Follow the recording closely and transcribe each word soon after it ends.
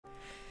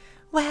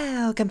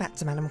Welcome back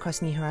to Animal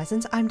Crossing New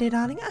Horizons. I'm Dear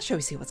Darling. I'll show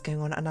you see what's going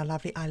on our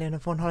lovely island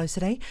of Fawnhollow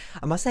today.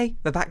 I must say,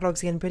 the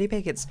backlog's getting pretty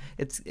big.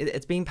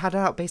 It's being padded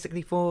out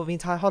basically for the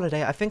entire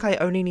holiday. I think I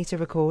only need to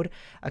record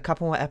a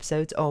couple more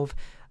episodes of...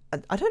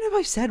 I don't know if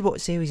I've said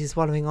what series is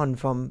following on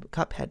from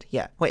Cuphead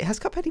yet. Wait, has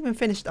Cuphead even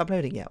finished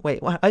uploading yet?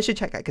 Wait, well, I should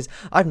check that because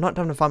I've not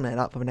done a thumbnail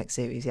up for the next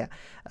series yet.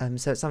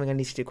 So it's something I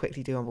need to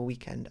quickly do on the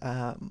weekend.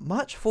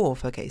 March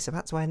 4th, okay, so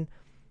that's when...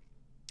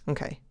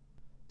 Okay.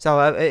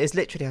 So it's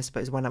literally, I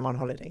suppose, when I'm on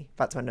holiday.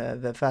 That's when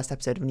the first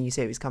episode of a new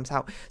series comes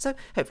out. So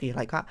hopefully you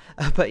like that.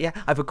 But yeah,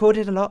 I've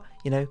recorded a lot.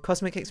 You know,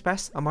 Cosmic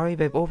Express, Amari,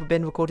 they've all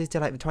been recorded till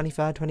like the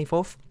 23rd,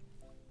 24th.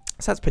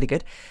 So that's pretty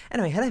good.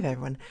 Anyway, hello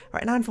everyone.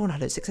 Right now in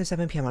Fawnhallow,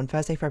 6:07 PM on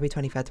Thursday, February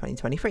 23rd,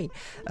 2023.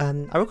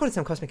 I recorded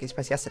some Cosmic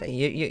Express yesterday.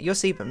 You'll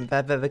see them.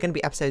 They're going to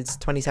be episodes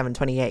 27,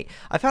 28.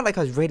 I felt like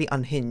I was really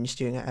unhinged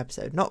during that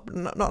episode.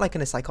 Not like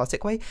in a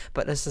psychotic way,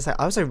 but it's just like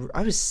I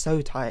was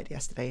so tired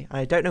yesterday.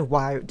 I don't know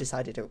why I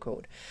decided to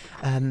record.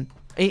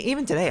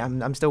 Even today,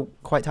 I'm still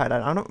quite tired.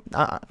 I'm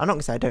not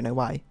gonna say I don't know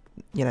why.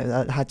 You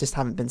know, I just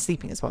haven't been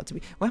sleeping as well.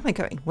 Where am I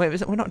going? We're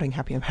not doing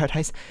Happy in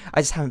Paradise.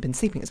 I just haven't been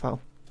sleeping as well.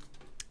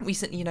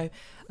 Recently, you know,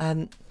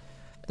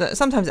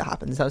 sometimes it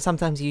happens.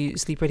 Sometimes you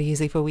sleep really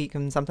easily for a week,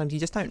 and sometimes you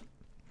just don't.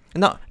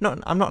 I'm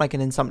not like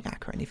an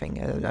insomniac or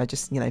anything. I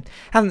just, you know,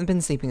 haven't been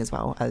sleeping as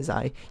well as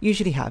I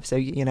usually have. So,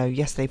 you know,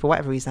 yesterday for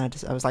whatever reason,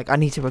 I was like, I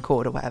need to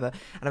record or whatever,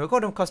 and I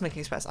recorded on Cosmic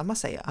Express. I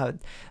must say,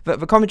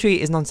 the commentary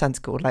is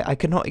nonsensical. Like I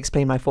could not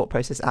explain my thought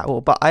process at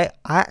all, but I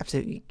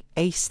absolutely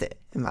aced it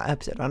in that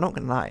episode. I'm not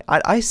gonna lie.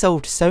 I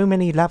solved so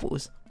many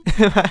levels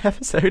in that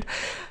episode.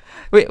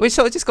 Which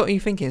sort of just got me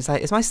thinking, it's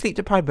like, is my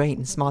sleep-deprived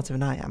brain smarter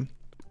than I am?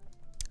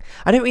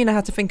 I don't really know how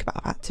to think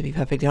about that, to be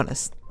perfectly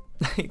honest.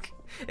 Like,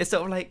 it's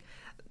sort of like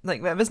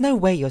there's no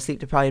way your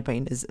sleep-deprived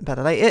brain is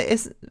better. Like,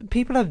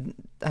 people have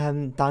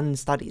done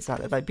studies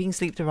about it, like, being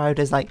sleep-deprived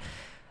is like,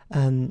 I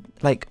don't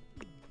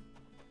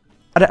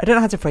know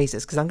how to phrase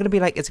this, because I'm going to be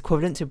like, it's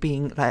equivalent to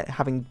being, like,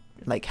 having,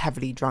 like,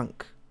 heavily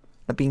drunk,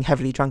 like, being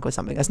heavily drunk or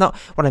something. That's not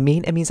what I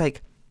mean. It means,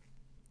 like,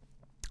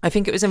 I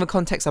think it was in the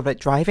context of like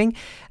driving.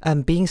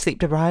 Being sleep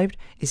deprived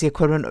is the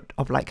equivalent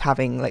of like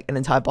having like an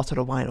entire bottle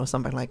of wine or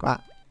something like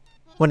that.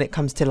 When it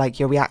comes to like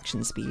your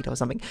reaction speed or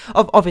something.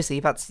 Obviously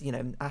that's, you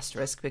know,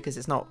 asterisk because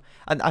it's not.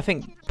 And I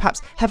think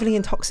perhaps heavily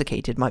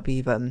intoxicated might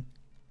be the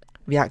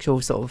actual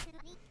sort of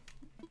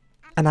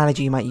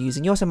analogy you might use.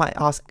 And you also might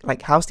ask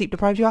like how sleep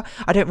deprived you are.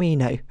 I don't really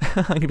know.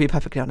 I'm gonna be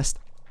perfectly honest.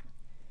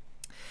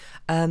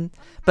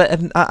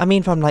 But I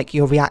mean from like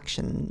your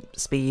reaction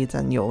speed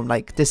and your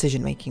like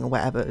decision making or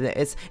whatever,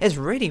 it's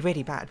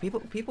really bad.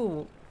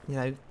 People you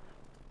know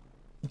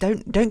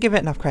don't give it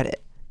enough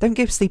credit. Don't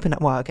give sleep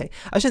enough. Well, okay,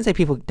 I shouldn't say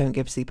people don't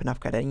give sleep enough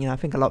credit. You know, I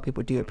think a lot of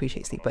people do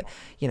appreciate sleep, but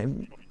you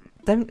know,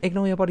 don't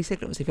ignore your body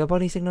signals. If your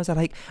body signals are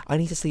like I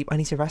need to sleep, I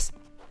need to rest,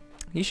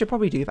 you should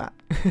probably do that.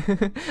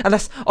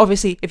 Unless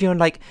obviously if you're in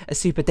like a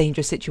super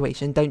dangerous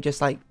situation, don't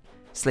just like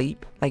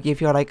sleep. Like if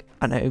you're like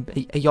I don't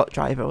know a yacht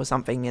driver or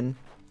something and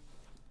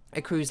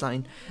a cruise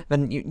line,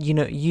 then you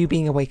know you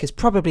being awake is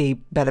probably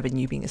better than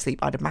you being asleep,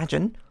 I'd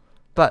imagine.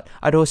 But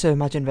I'd also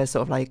imagine there's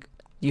sort of like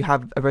you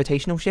have a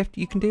rotational shift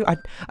you can do.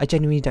 I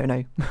genuinely don't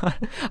know.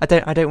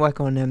 I don't work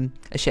on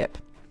a ship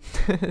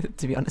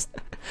to be honest.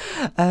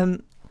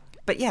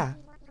 But yeah,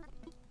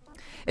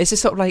 it's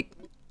just sort of like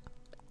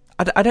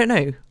I don't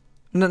know.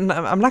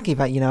 I'm lucky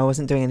that, you know, I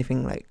wasn't doing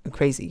anything like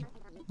crazy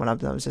when I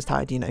was just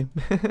tired, you know.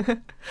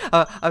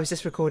 I was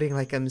just recording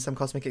like some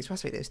Cosmic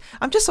Express videos.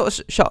 I'm just sort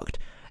of shocked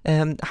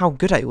how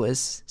good I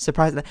was.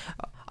 Surprised.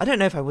 I don't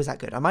know if I was that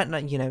good. I might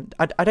not, you know.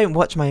 I don't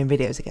watch my own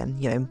videos again.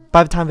 You know,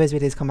 by the time those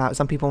videos come out,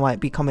 some people might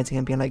be commenting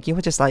and being like, "You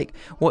were just like,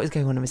 what is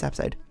going on in this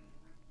episode?"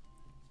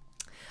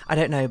 I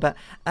don't know, but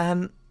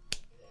I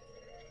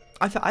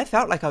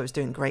felt like I was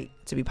doing great,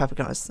 to be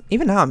perfectly honest.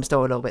 Even now, I'm still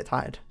a little bit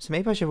tired, so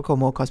maybe I should record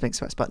more Cosmic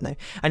Express. But no,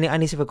 I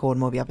need to record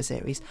more of the other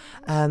series.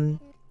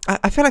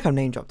 I feel like I've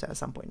name dropped it at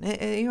some point.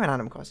 You're an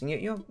Animal Crossing.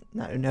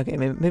 No, okay.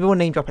 Maybe we'll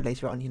name drop it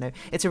later on. You know,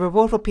 it's a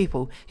reward for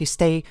people who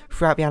stay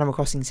throughout the Animal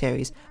Crossing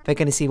series. They're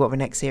going to see what the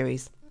next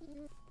series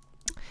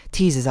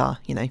teasers are.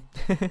 You know,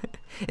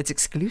 it's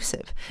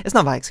exclusive. It's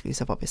not that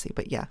exclusive, obviously,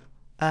 but yeah.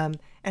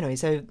 Anyway,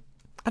 so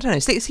I don't know.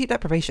 Sleep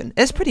deprivation.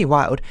 It's pretty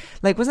wild.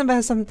 Like, wasn't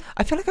there some?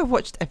 I feel like I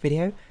watched a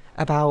video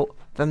about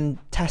them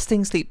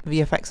testing the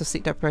effects of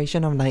sleep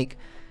deprivation on like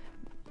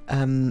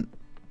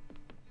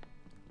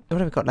what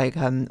have we got, like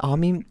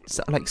army,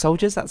 like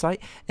soldiers, that's right,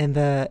 in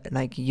the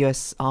like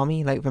US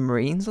Army, like the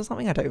Marines or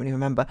something. I don't really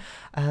remember.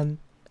 I mean,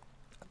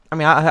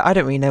 I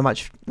don't really know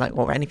much like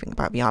or anything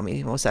about the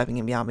army or serving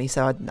in the army,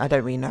 so I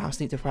don't really know how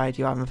sleep deprived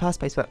you are in the first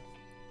place. But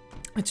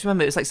I just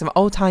remember it was like some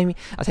old-timey,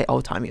 I say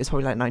old-timey, it was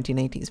probably like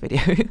 1980s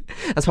video.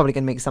 That's probably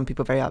going to make some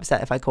people very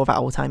upset if I call that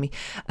old-timey.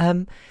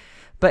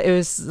 But it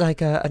was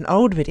like an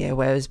old video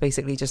where it was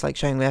basically just like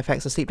showing the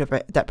effects of sleep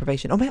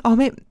deprivation.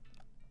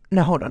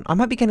 No, hold on. I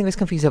might be getting this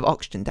confused with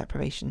oxygen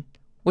deprivation,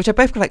 which are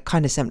both like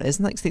kind of similar.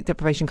 Isn't like sleep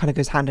deprivation kind of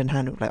goes hand in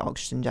hand with like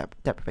oxygen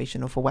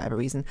deprivation, or for whatever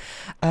reason.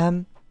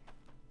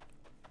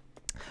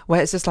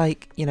 where it's just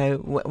like, you know,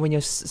 when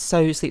you're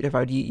so sleep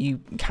deprived, you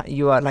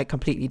are like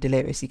completely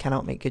delirious. You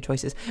cannot make good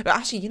choices. But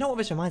actually, you know what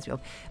this reminds me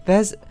of?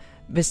 There's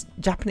this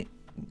Japanese,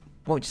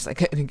 well, just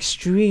like an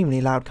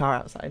extremely loud car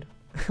outside.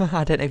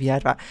 I don't know if you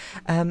heard that.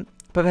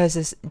 But there's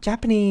this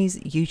Japanese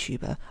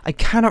YouTuber. I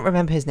cannot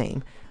remember his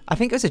name. I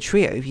think it was a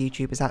trio of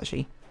YouTubers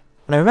actually.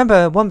 And I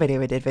remember one video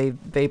they did,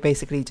 they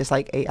basically just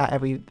like ate at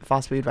every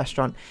fast food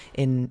restaurant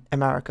in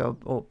America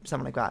or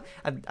something like that.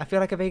 I feel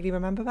like I vaguely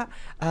remember that.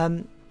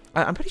 I'm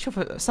pretty sure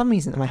for some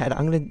reason in my head,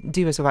 I'm going to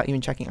do this without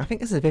even checking. I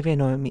think this is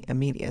Vivian or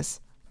Amelia's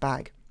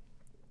bag.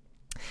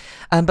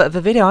 But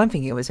the video I'm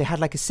thinking of was they had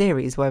like a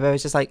series where there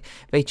was just like,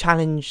 they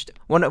challenged,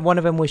 one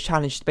of them was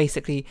challenged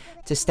basically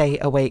to stay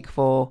awake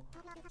for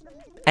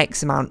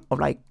X amount of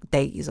like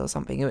days or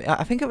something.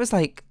 I think it was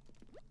like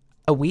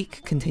a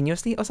week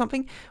continuously or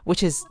something,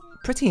 which is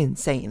pretty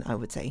insane, I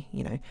would say,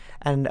 you know.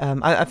 And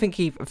I think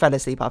he fell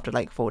asleep after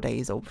like 4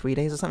 days or 3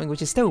 days or something,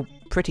 which is still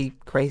pretty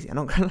crazy, I'm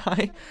not gonna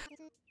lie.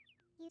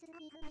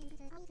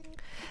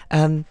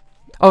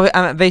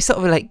 They sort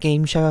of like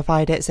game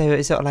showified it, so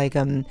it's sort of like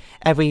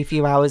every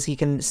few hours he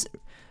can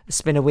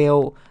spin a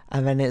wheel,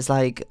 and then it's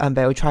like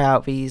they'll try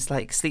out these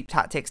like sleep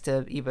tactics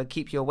to either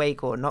keep you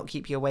awake or not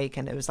keep you awake.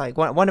 And it was like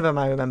one of them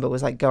I remember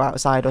was like go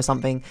outside or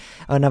something.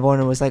 Another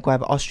one was like wear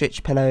an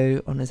ostrich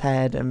pillow on his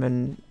head, and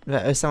then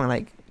there was something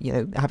like, you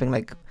know, having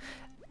like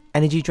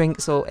energy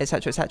drinks or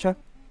etc etc.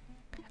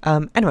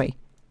 Anyway,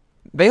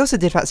 they also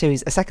did that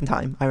series a second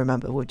time, I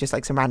remember, with just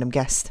like some random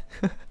guest.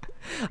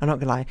 I'm not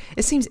gonna lie,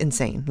 it seems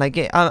insane. Like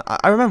I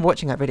remember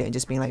watching that video and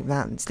just being like,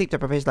 man, sleep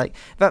deprivation, like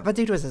that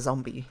dude was a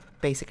zombie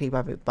basically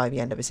by the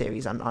end of the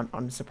series,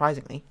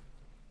 unsurprisingly.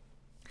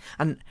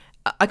 And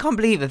I can't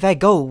believe that their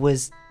goal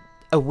was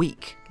a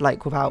week,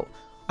 like without,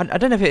 I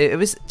don't know if it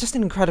was just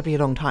an incredibly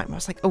long time. I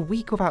was like, a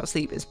week without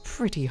sleep is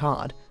pretty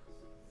hard.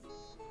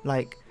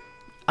 Like,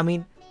 I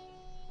mean,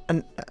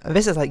 and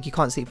this is like, you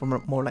can't sleep for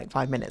more like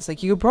 5 minutes.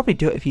 Like, you could probably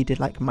do it if you did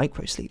like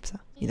micro sleeps,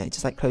 you know,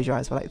 just like close your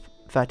eyes for like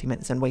 30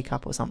 minutes and wake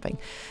up or something.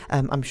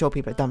 I'm sure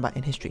people have done that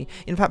in history.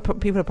 In fact,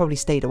 people have probably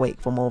stayed awake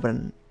for more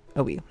than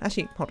a week.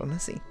 Actually, hold on,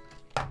 let's see.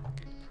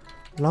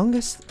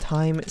 Longest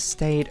time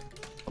stayed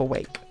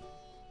awake.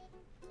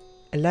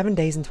 11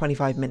 days and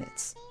 25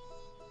 minutes.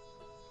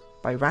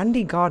 By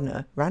Randy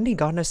Gardner. Randy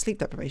Gardner's sleep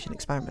deprivation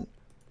experiment.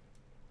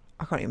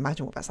 I can't even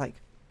imagine what that's like.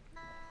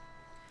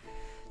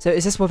 So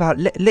is this without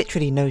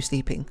literally no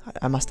sleeping,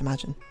 I must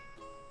imagine.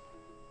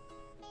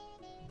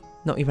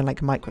 Not even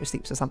like micro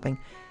sleeps or something.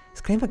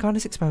 It's claimed that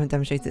Gardner's experiment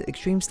demonstrates that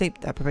extreme sleep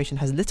deprivation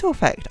has little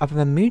effect other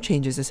than mood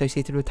changes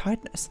associated with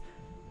tiredness.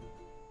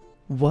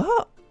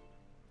 What?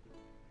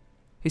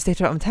 Who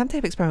stated on the 10th day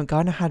of experiment,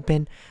 Gardner had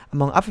been,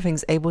 among other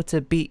things, able to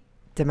beat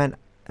dement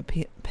a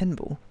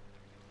pinball.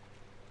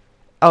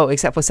 Oh,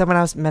 except for someone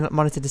else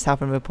monitored his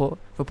health and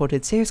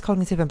reported serious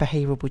cognitive and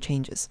behavioural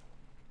changes.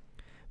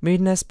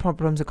 Moodiness,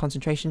 problems with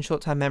concentration,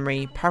 short-term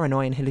memory,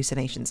 paranoia, and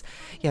hallucinations.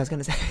 Yeah, I was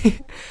going to say,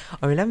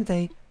 on the 11th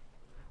day,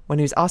 when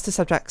he was asked to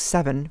subtract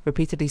 7,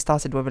 repeatedly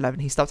started with 11,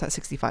 he stopped at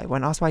 65.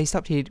 When asked why he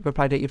stopped, he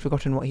replied that he'd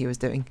forgotten what he was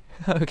doing.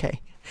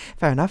 Okay,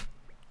 fair enough.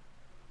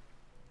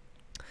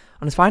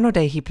 On his final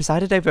day, he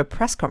presided over a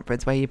press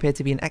conference where he appeared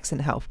to be in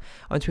excellent health.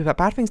 I want to prove that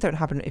bad things don't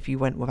happen if you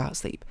went without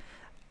sleep.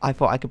 I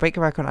thought I could break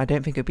a record, and I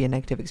don't think it would be a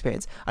negative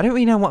experience. I don't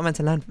really know what I'm meant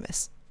to learn from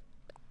this.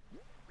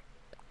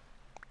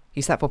 He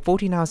slept for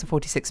 14 hours and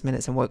 46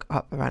 minutes and woke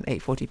up around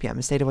 8:40 PM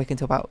and stayed awake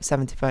until about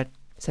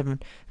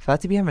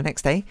 7:30 PM the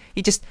next day.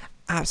 He just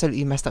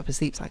absolutely messed up his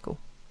sleep cycle.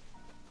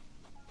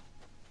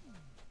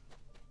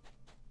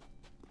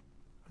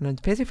 And then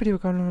appears if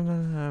we've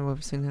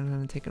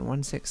taken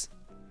 1/6.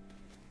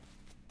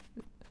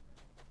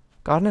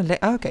 Gardner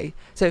okay,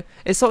 so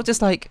it's sort of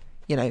just like,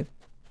 you know,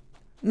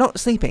 not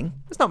sleeping.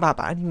 It's not that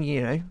bad,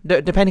 you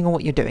know, depending on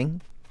what you're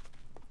doing.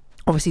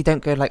 Obviously,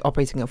 don't go like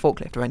operating a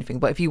forklift or anything.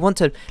 But if you want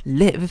to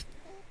live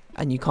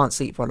and you can't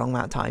sleep for a long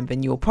amount of time,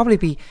 then you'll probably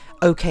be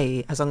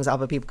okay as long as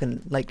other people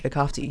can like look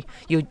after you.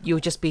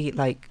 You'll just be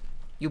like,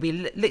 you'll be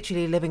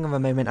literally living in the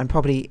moment and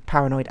probably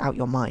paranoid out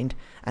your mind,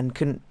 and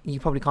you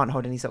probably can't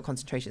hold any sort of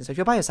concentration. So if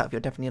you're by yourself, you're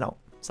definitely not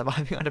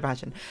surviving, I'd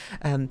imagine.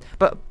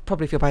 But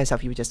probably if you're by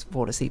yourself, you would just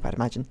fall asleep, I'd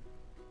imagine.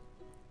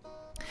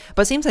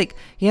 But it seems like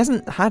he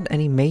hasn't had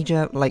any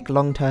major like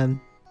long-term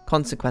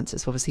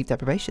consequences for the sleep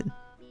deprivation,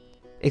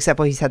 except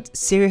for he's had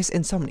serious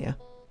insomnia.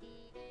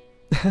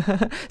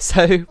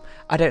 So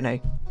I don't know.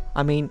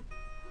 I mean,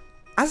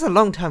 as a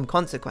long-term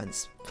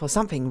consequence for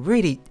something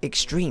really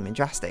extreme and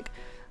drastic,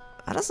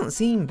 that doesn't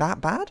seem that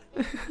bad.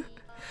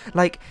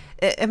 Like,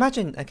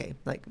 imagine, okay,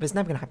 like, it's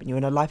never gonna happen. You're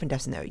in a life and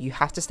death scenario. You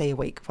have to stay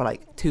awake for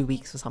like 2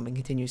 weeks or something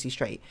continuously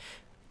straight.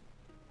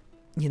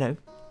 You know,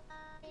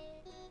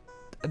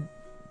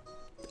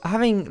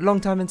 having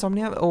long-term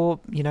insomnia, or,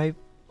 you know,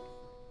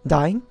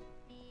 dying.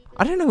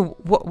 I don't know,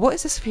 what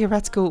is this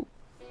theoretical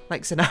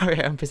like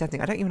scenario I'm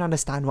presenting? I don't even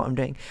understand what I'm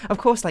doing. Of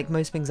course, like,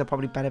 most things are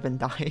probably better than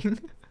dying.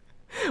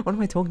 What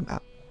am I talking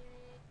about?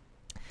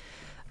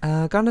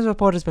 Gardner's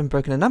report has been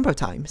broken a number of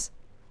times.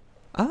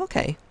 Oh,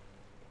 okay.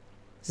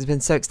 This has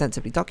been so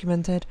extensively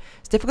documented.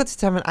 It's difficult to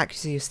determine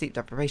accuracy of sleep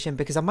deprivation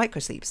because of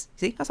microsleeps.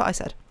 See, that's what I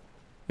said.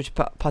 Which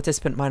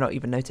participant might not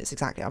even notice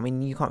exactly. I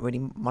mean, you can't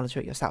really monitor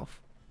it yourself.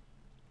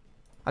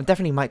 I've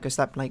definitely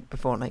microslept like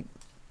before, like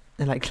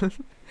in like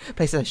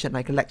places I shouldn't,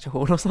 like a lecture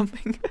hall or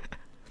something.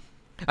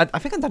 I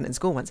think I've done it in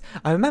school once.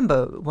 I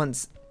remember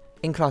once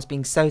in class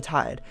being so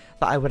tired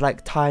that I would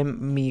like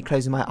time me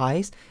closing my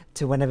eyes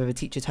to whenever the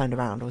teacher turned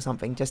around or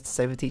something, just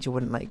so the teacher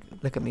wouldn't like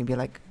look at me and be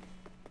like,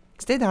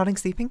 "Is dear darling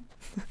sleeping?"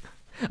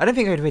 I don't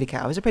think I would really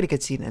care. I was a pretty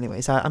good student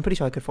anyway, so I'm pretty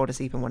sure I could fall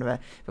asleep in one of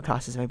the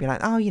classes and maybe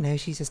like, oh, you know,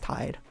 she's just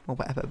tired or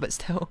whatever, but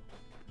still.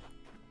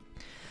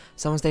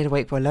 Someone stayed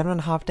awake for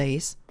 11.5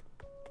 days,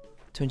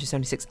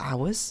 276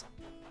 hours.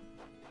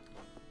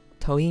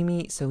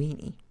 Toimi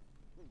Soini.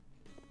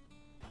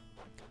 I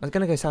was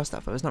going to go sell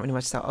stuff, but there's not really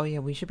much to sell. Oh yeah,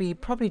 we should be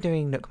probably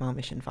doing Nook Mile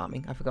mission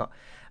farming. I forgot.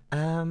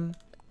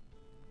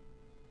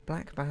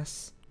 Black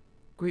bass,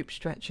 group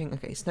stretching.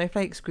 Okay,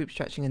 snowflakes, group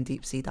stretching, and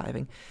deep sea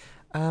diving.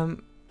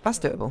 That's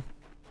doable.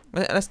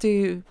 Let's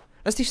do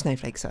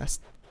snowflakes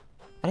first.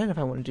 I don't know if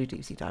I want to do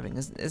deep sea diving.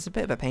 It's a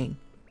bit of a pain.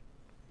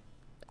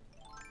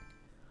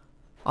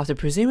 After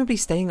presumably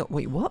staying...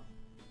 Wait, what?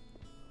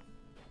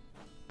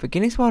 The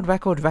Guinness World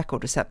Record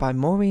was set by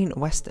Maureen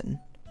Weston.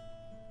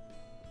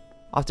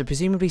 After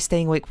presumably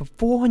staying awake for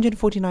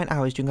 449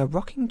 hours during a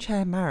rocking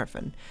chair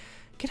marathon.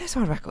 Guinness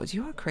World Records,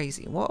 you are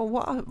crazy.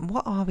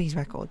 What are these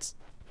records?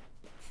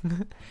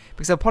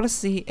 Because our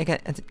policy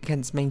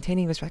against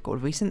maintaining this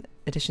record, recent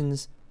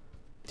editions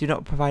do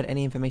not provide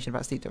any information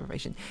about sleep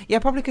deprivation. Yeah,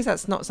 probably because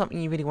that's not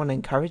something you really want to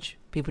encourage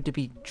people to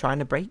be trying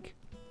to break.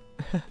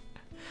 I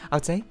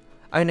would say.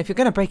 I mean, if you're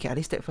going to break it, at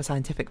least do it for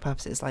scientific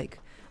purposes, like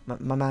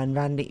my man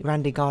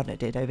Randy Gardner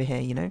did over here,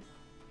 you know?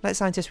 Let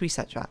scientists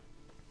research that.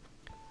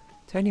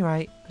 Tony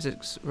Wright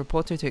was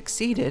reported to have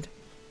exceeded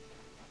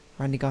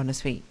Randy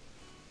Gardner's feat.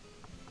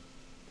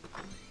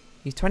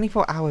 Used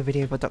 24-hour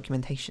video for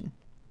documentation.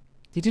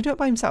 Did he do it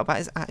by himself? That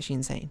is actually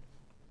insane.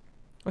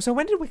 Also,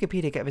 when did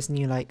Wikipedia get this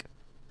new, like,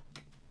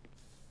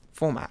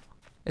 format?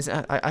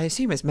 I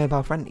assume it's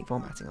mobile-friendly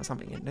formatting or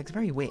something. It looks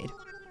very weird.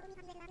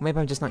 Maybe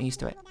I'm just not used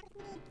to it.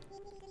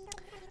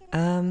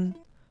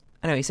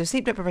 Anyway, so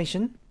sleep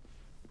deprivation.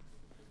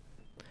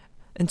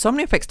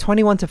 Insomnia affects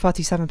 21 to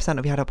 37%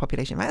 of the adult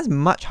population. That is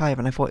much higher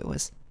than I thought it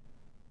was.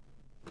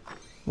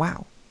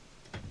 Wow.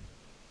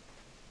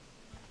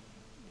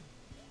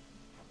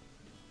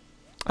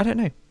 I don't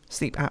know.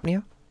 Sleep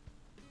apnea?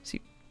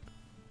 Sleep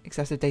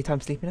excessive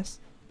daytime sleepiness?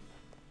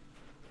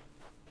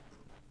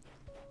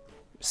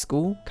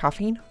 School?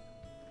 Caffeine?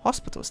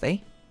 Hospital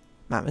stay?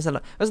 Man, there's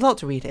a lot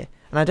to read here.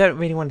 And I don't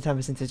really want to turn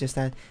this into just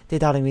a Dear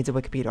Darling reads a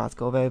Wikipedia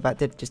article, although that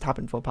did just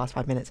happen for the past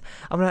 5 minutes.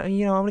 I want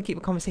to keep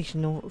a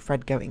conversational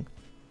thread going.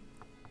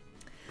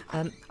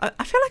 I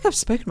feel like I've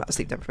spoken about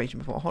sleep deprivation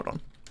before. Hold on.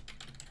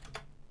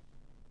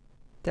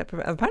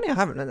 Apparently I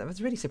haven't. That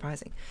was really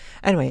surprising.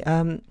 Anyway,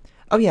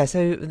 oh yeah,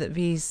 so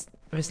this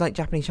like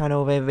Japanese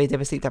channel where they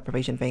did a sleep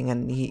deprivation thing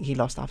and he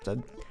lost after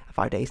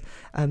 5 days.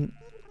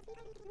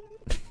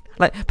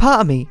 Like,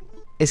 part of me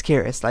is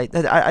curious. Like,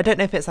 I don't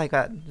know if it's like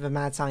the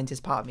mad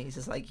scientist part of me is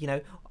just like, you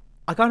know,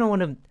 I kind of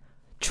want to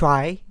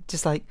try,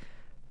 just like,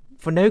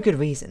 for no good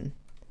reason.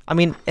 I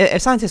mean,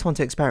 if scientists want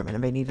to experiment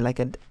and they need like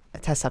a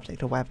test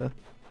subject or whatever,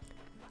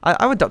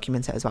 I would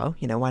document it as well.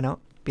 You know, why not?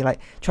 Be like,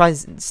 try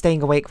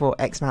staying awake for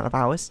X amount of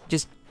hours,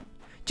 just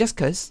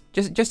to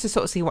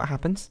sort of see what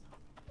happens.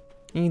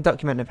 You can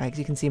document the effects.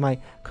 You can see my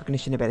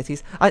cognition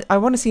abilities. I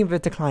want to see the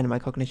decline in my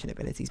cognition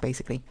abilities,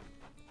 basically,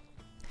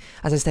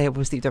 as I stay up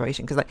with sleep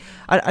deprivation. Because like,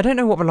 I don't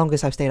know what the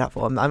longest I've stayed up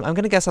for. I'm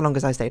going to guess the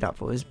longest I stayed up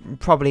for is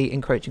probably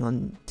encroaching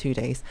on 2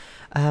 days.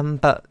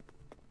 But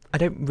I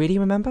don't really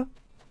remember.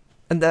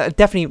 And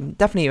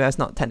definitely that's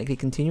not technically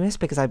continuous,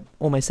 because I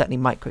almost certainly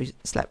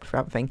micro-slept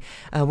throughout the thing.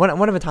 One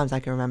of the times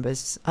I can remember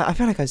is, I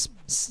feel like I've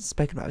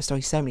spoken about the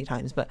story so many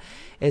times, but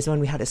is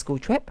when we had a school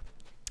trip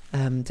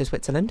to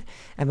Switzerland,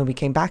 and when we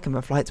came back and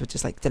the flights were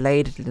just like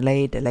delayed,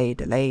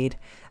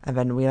 and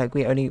then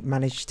we only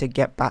managed to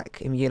get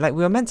back in the like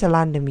we were meant to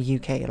land in the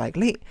UK like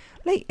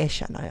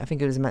late-ish at night. I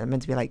think it was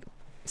meant to be like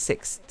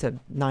 6 to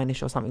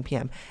 9ish or something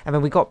PM, and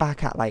then we got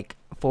back at like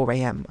 4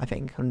 AM I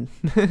think, and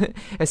it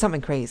was something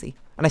crazy.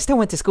 And I still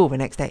went to school the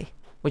next day,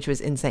 which was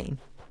insane.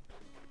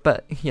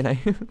 But you know,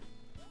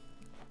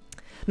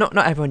 not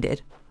everyone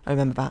did. I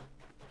remember that,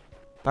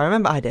 but I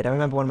remember I did. I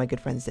remember one of my good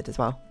friends did as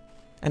well.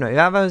 Anyway,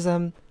 that was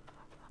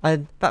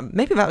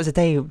maybe that was a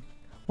day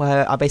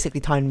where I basically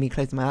timed me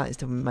closing my eyes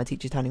to my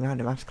teacher turning around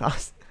in maths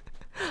class.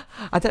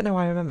 I don't know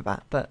why I remember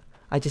that, but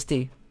I just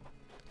do.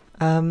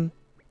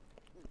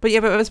 But yeah,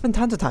 but there's been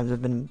tons of times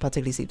I've been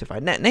particularly sleep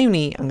deprived.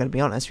 Namely, I'm going to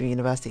be honest, for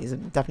university is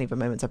definitely the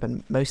moments I've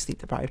been most sleep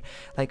deprived.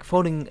 Like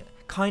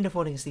kind of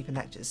falling asleep in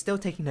lectures, still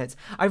taking notes.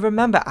 I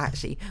remember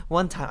actually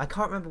one time, I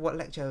can't remember what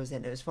lecture I was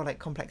in. It was for like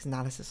complex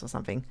analysis or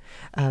something.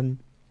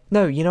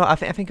 No, you know, I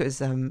think it was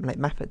like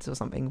methods or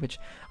something, which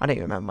I don't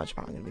even remember much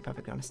about. I'm going to be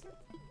perfectly honest.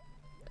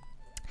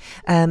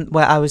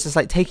 Where I was just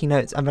like taking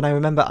notes, and then I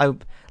remember I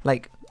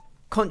like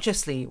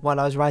consciously, while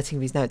I was writing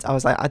these notes, I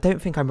was like, I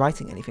don't think I'm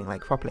writing anything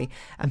like properly.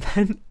 And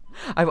then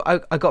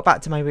I got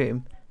back to my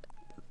room,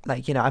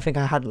 like, you know, I think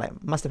I had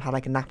like, must have had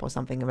like a nap or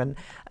something. And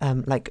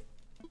then like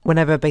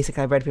whenever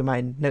basically I read through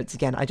my notes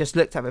again, I just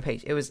looked at the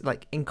page. It was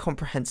like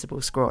incomprehensible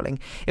scrolling.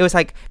 It was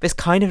like, this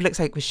kind of looks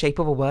like the shape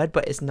of a word,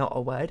 but it's not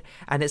a word.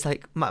 And it's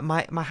like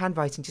my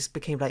handwriting just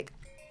became like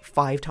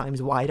 5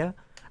 times wider.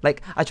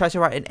 Like I tried to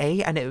write an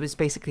A and it was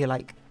basically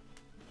like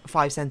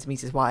 5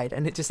 centimeters wide,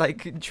 and it just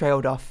like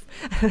trailed off.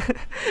 And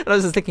I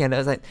was just thinking, and I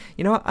was like,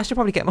 you know what, I should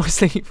probably get more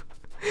sleep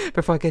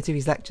before I go to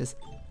these lectures.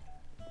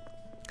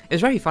 It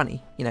was very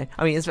funny, you know.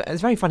 I mean, it's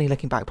very funny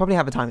looking back. Probably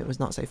at the time it was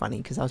not so funny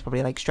because I was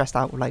probably like stressed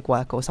out with like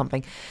work or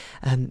something,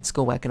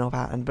 schoolwork and all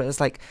that. But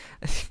it's like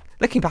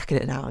looking back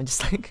at it now and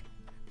just like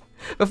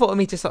the thought of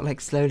me just sort of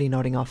like slowly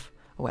nodding off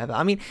or whatever.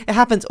 I mean, it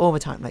happens all the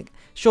time. Like,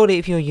 surely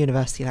if you're a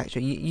university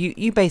lecturer,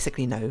 you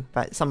basically know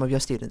that some of your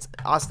students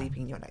are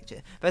sleeping in your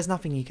lecture. There's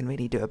nothing you can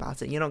really do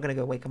about it. You're not going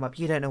to go wake them up.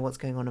 You don't know what's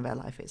going on in their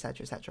life,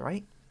 etc., etc.,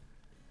 right?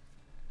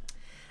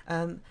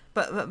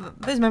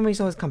 But those memories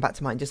always come back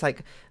to mind. Just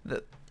like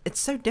it's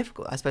so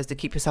difficult, I suppose, to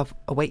keep yourself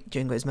awake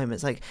during those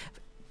moments. Like,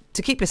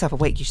 to keep yourself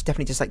awake, you should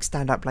definitely just like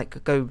stand up,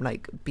 like go,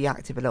 like be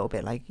active a little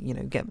bit, like, you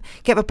know, get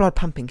the blood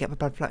pumping, get the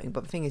blood flowing.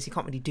 But the thing is, you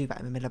can't really do that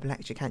in the middle of a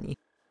lecture, can you?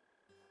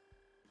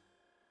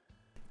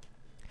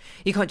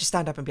 You can't just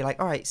stand up and be like,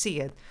 all right, see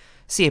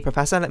you,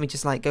 professor, let me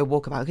just like go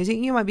walk about, because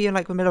you might be in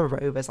like the middle of a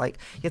row. There's like,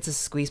 you have to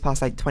squeeze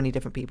past like 20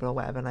 different people or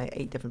whatever, and like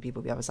 8 different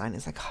people the other side, and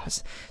it's like, oh,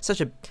 it's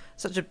such a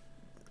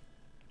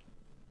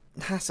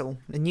hassle,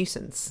 a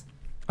nuisance.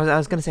 I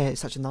was going to say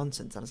it's such a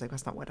nonsense, and I was like,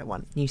 that's not what I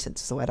want.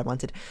 Nuisance is the word I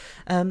wanted.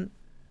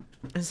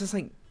 It's just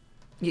like,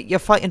 you're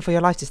fighting for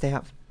your life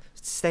to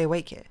stay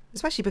awake here,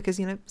 especially because,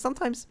 you know,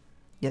 sometimes,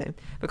 you know,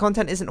 the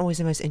content isn't always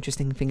the most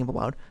interesting thing in the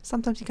world.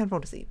 Sometimes you can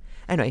fall asleep.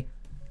 Anyway,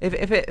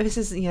 if this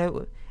is, you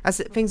know, as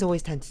things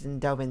always tend to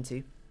delve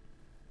into,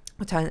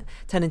 or turn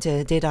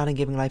into Dear Darling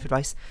giving life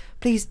advice,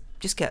 please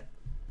just get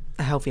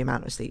a healthy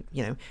amount of sleep.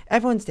 You know,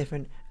 everyone's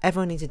different.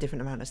 Everyone needs a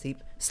different amount of sleep.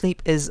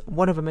 Sleep is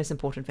one of the most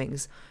important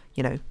things.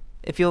 You know,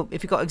 if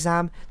you've got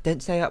exam,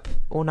 don't stay up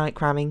all night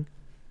cramming.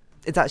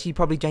 It's actually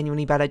probably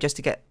genuinely better just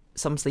to get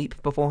some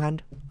sleep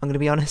beforehand. I'm going to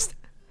be honest.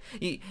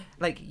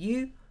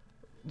 You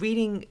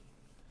reading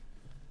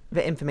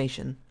the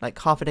information like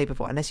half a day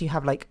before, unless you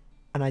have like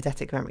an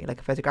eidetic memory,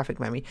 like a photographic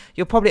memory,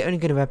 you're probably only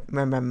going to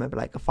remember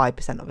like a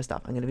 5% of the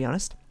stuff. I'm going to be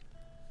honest.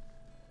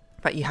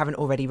 But you haven't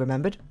already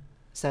remembered,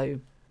 so,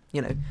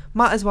 you know,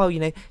 might as well, you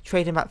know,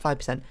 trade in that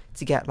 5%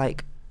 to get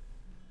like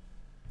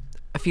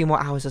a few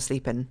more hours of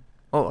sleep in,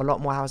 or a lot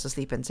more hours of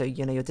sleep in, so,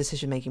 you know, your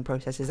decision making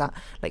process is at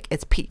like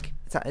its peak,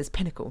 it's at its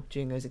pinnacle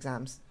during those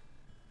exams.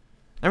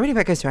 And really,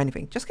 that goes to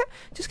anything. Just get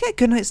a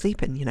good night's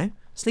sleep in, you know.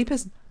 Sleep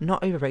is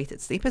not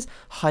overrated. Sleep is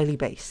highly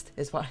based,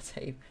 is what I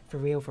say. For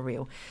real, for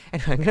real.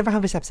 Anyway, I'm going to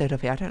round this episode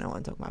off here. I don't know what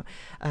I'm talking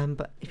about.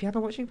 But if you have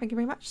been watching, thank you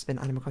very much. It's been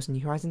Animal Crossing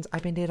New Horizons.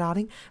 I've been Dear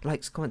Darling.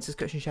 Likes, comments,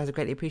 subscription, shares are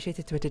greatly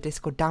appreciated. Twitter,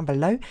 Discord down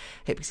below.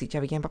 Hope you see each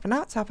other again. But for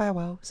now, it's our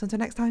farewell. So until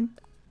next time,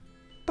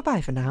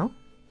 bye-bye for now.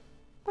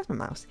 Where's my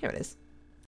mouse? Here it is.